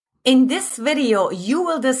In this video, you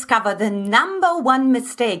will discover the number one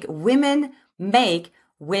mistake women make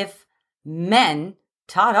with men.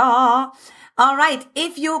 Ta-da! All right.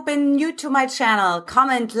 If you've been new to my channel,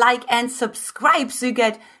 comment, like, and subscribe so you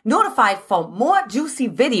get notified for more juicy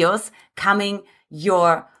videos coming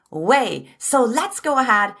your way. So let's go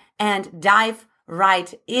ahead and dive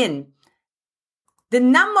right in. The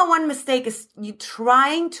number one mistake is you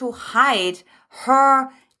trying to hide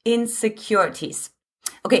her insecurities.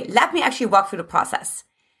 Okay, let me actually walk through the process.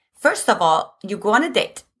 First of all, you go on a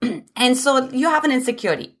date and so you have an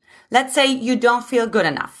insecurity. Let's say you don't feel good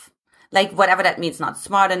enough. Like whatever that means, not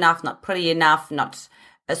smart enough, not pretty enough, not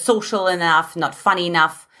social enough, not funny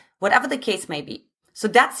enough, whatever the case may be. So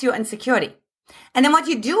that's your insecurity. And then what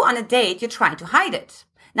you do on a date, you're trying to hide it.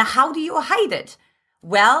 Now, how do you hide it?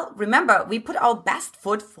 Well, remember, we put our best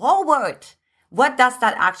foot forward. What does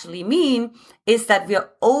that actually mean is that we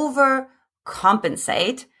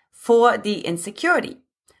overcompensate for the insecurity.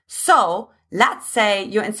 So let's say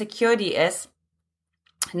your insecurity is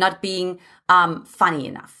not being funny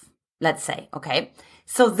enough, let's say, okay?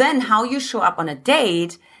 So then how you show up on a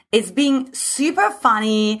date is being super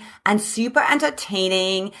funny and super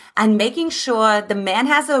entertaining and making sure the man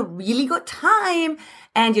has a really good time,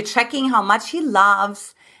 and you're checking how much he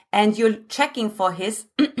loves and you're checking for his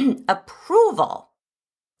approval.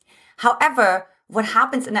 However, what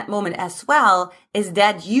happens in that moment as well is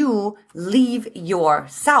that you leave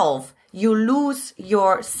yourself. You lose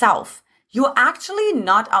yourself. You're actually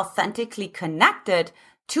not authentically connected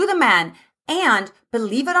to the man. And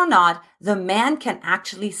believe it or not, the man can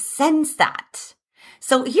actually sense that.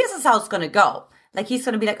 So here's how it's going to go. Like he's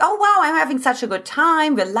going to be like, oh, wow, I'm having such a good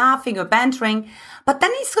time. We're laughing, we're bantering. But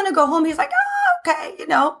then he's going to go home. He's like, oh, okay,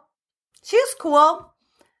 she's cool.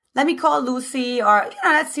 Let me call Lucy, or,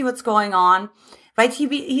 let's see what's going on. Right?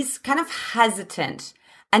 He's kind of hesitant.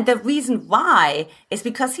 And the reason why is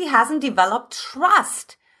because he hasn't developed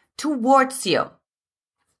trust towards you.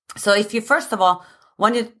 So if you, first of all,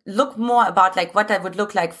 want to look more about like what that would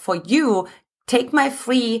look like for you, take my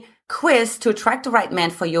free quiz to attract the right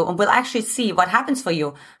man for you, and we'll actually see what happens for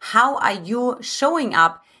you. How are you showing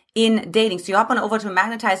up in dating? So you hop on over to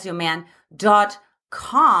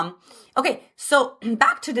magnetizeyourman.com. Okay, so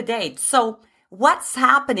back to the date. So what's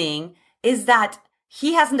happening is that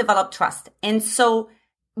he hasn't developed trust. And so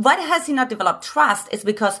what has he not developed trust is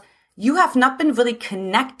because you have not been really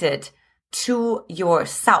connected to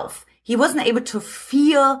yourself. He wasn't able to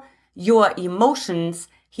feel your emotions.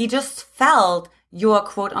 He just felt your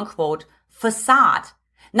quote unquote facade.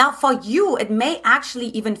 Now for you, it may actually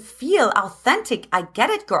even feel authentic. I get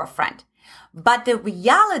it, girlfriend. But the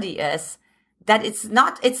reality is that it's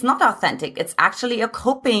not authentic. It's actually a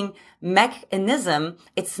coping mechanism.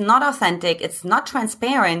 It's not authentic. It's not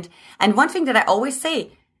transparent. And one thing that I always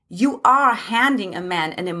say, you are handing a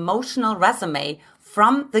man an emotional resume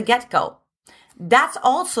from the get-go. That's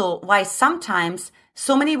also why sometimes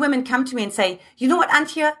so many women come to me and say, you know what,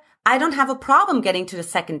 Antje? I don't have a problem getting to the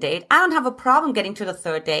second date. I don't have a problem getting to the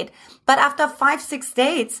third date. But after 5-6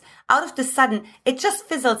 dates, out of the sudden, it just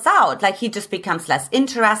fizzles out. Like he just becomes less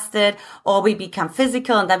interested, or we become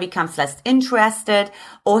physical and then becomes less interested,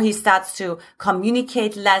 or he starts to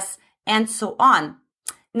communicate less, and so on.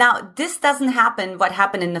 Now, this doesn't happen what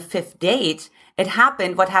happened in the 5th date. It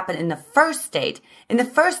happened what happened in the first date. In the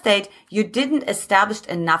first date, you didn't establish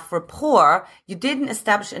enough rapport. You didn't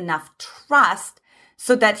establish enough trust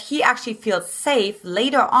so that he actually feels safe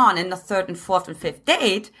later on in the 3rd and 4th and 5th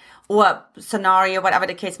date, or scenario, whatever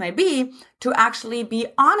the case may be, to actually be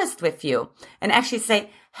honest with you and actually say,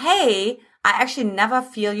 hey, I actually never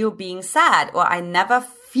feel you being sad, or I never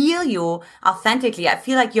feel you authentically. I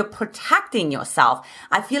feel like you're protecting yourself.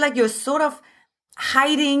 I feel like you're sort of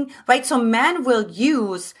hiding, right? So men will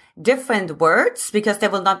use different words because they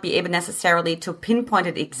will not be able necessarily to pinpoint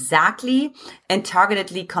it exactly and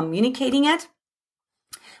targetedly communicating it.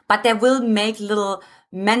 But they will make little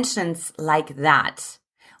mentions like that.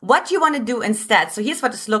 What you want to do instead, so here's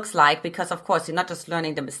what this looks like, because of course you're not just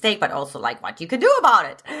learning the mistake, but also like what you could do about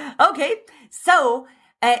it. Okay, so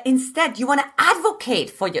instead you want to advocate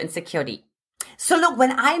for your insecurity. So look,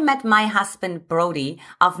 when I met my husband, Brody,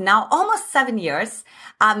 of now almost 7 years,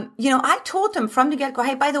 I told him from the get-go,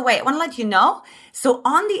 hey, by the way, I want to let you know, so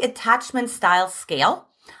on the attachment style scale,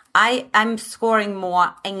 I'm scoring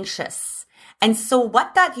more anxious. And so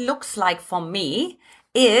what that looks like for me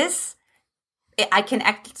is I can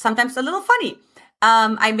act sometimes a little funny.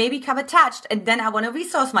 I may become attached and then I want to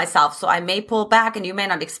resource myself. So I may pull back and you may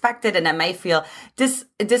not expect it. And I may feel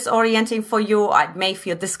disorienting for you. Or I may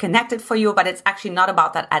feel disconnected for you, but it's actually not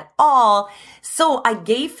about that at all. So I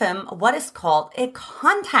gave him what is called a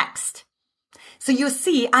context. So you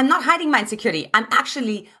see, I'm not hiding my insecurity. I'm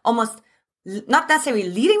actually almost not necessarily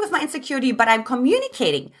leading with my insecurity, but I'm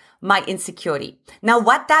communicating my insecurity. Now,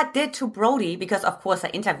 what that did to Brody, because of course I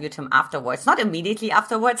interviewed him afterwards, not immediately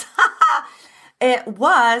afterwards, it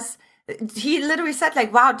was, he literally said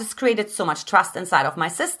like, wow, this created so much trust inside of my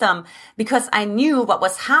system because I knew what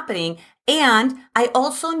was happening. And I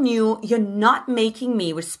also knew you're not making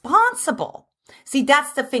me responsible. See,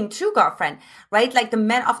 that's the thing too, girlfriend, right? Like the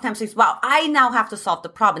men oftentimes say, wow, I now have to solve the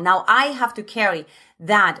problem. Now I have to carry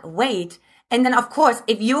that weight. And then, of course,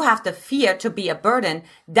 if you have the fear to be a burden,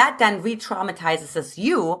 that then re-traumatizes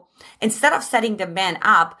you instead of setting the man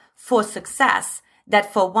up for success.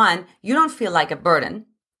 That for one, you don't feel like a burden,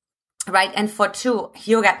 right? And for two,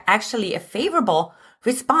 you get actually a favorable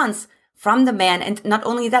response from the man. And not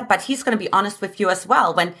only that, but he's going to be honest with you as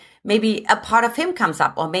well when maybe a part of him comes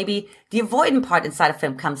up or maybe the avoidant part inside of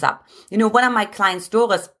him comes up. You know, one of my clients,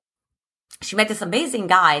 Doris, she met this amazing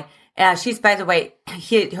guy. She's, by the way,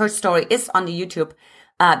 her story is on the YouTube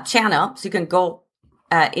channel. So you can go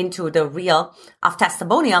into the reel of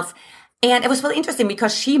testimonials. And it was really interesting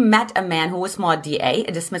because she met a man who was more DA,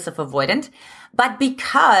 a dismissive avoidant. But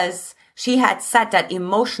because she had set that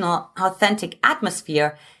emotional, authentic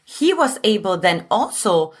atmosphere, he was able then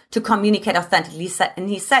also to communicate authentically. And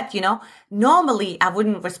he said, you know, normally I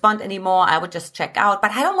wouldn't respond anymore. I would just check out,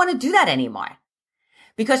 but I don't want to do that anymore.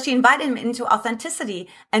 Because she invited him into authenticity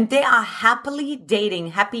and they are happily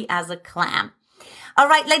dating, happy as a clam. All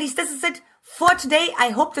right, ladies, this is it for today. I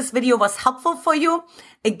hope this video was helpful for you.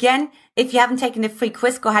 Again, if you haven't taken the free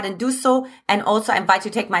quiz, go ahead and do so. And also I invite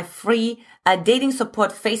you to take my free dating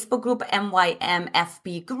support Facebook group,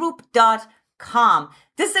 mymfbgroup.com.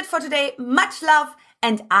 This is it for today. Much love.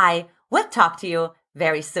 And I will talk to you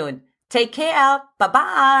very soon. Take care.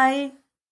 Bye-bye.